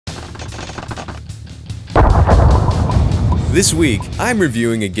This week, I'm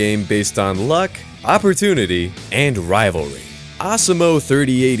reviewing a game based on luck, opportunity, and rivalry. Osimo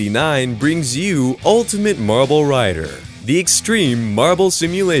 3089 brings you Ultimate Marble Rider, the extreme marble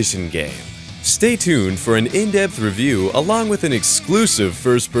simulation game. Stay tuned for an in-depth review along with an exclusive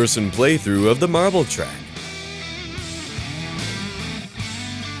first-person playthrough of the marble track.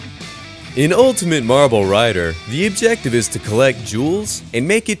 In Ultimate Marble Rider, the objective is to collect jewels and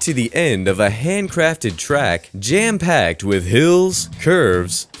make it to the end of a handcrafted track jam-packed with hills,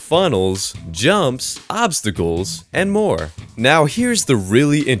 curves, funnels, jumps, obstacles, and more. Now here's the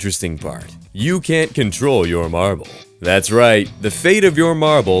really interesting part. You can't control your marble. That's right, the fate of your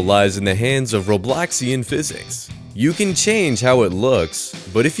marble lies in the hands of Robloxian physics. You can change how it looks,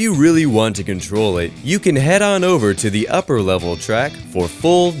 but if you really want to control it, you can head on over to the upper level track for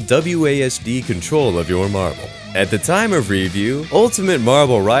full WASD control of your marble. At the time of review, Ultimate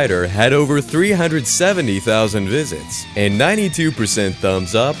Marble Rider had over 370,000 visits and 92%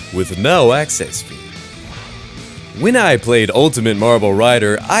 thumbs up with no access fee. When I played Ultimate Marble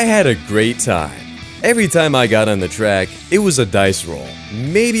Rider, I had a great time. Every time I got on the track, it was a dice roll.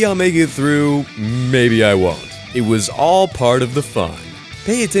 Maybe I'll make it through, maybe I won't. It was all part of the fun.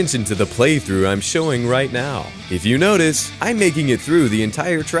 Pay attention to the playthrough I'm showing right now. If you notice, I'm making it through the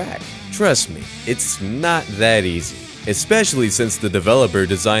entire track. Trust me, it's not that easy, especially since the developer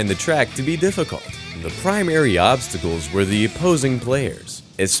designed the track to be difficult. The primary obstacles were the opposing players,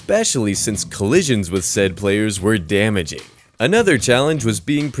 especially since collisions with said players were damaging. Another challenge was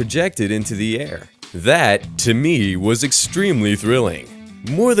being projected into the air. That, to me, was extremely thrilling.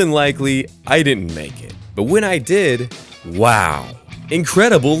 More than likely, I didn't make it. But when I did, wow,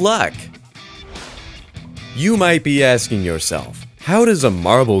 incredible luck! You might be asking yourself, how does a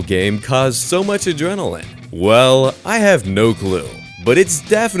marble game cause so much adrenaline? Well, I have no clue, but it's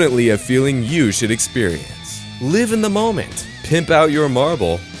definitely a feeling you should experience. Live in the moment, pimp out your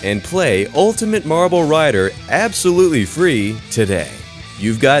marble, and play Ultimate Marble Rider absolutely free today.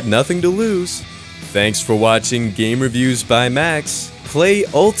 You've got nothing to lose. Thanks for watching Game Reviews by Max. Play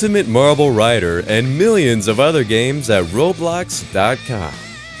Ultimate Marble Rider and millions of other games at Roblox.com.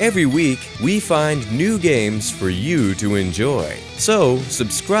 Every week, we find new games for you to enjoy. So,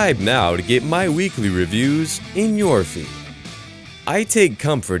 subscribe now to get my weekly reviews in your feed. I take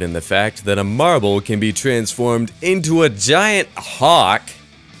comfort in the fact that a marble can be transformed into a giant hawk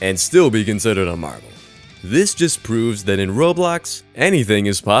and still be considered a marble. This just proves that in Roblox, anything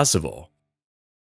is possible.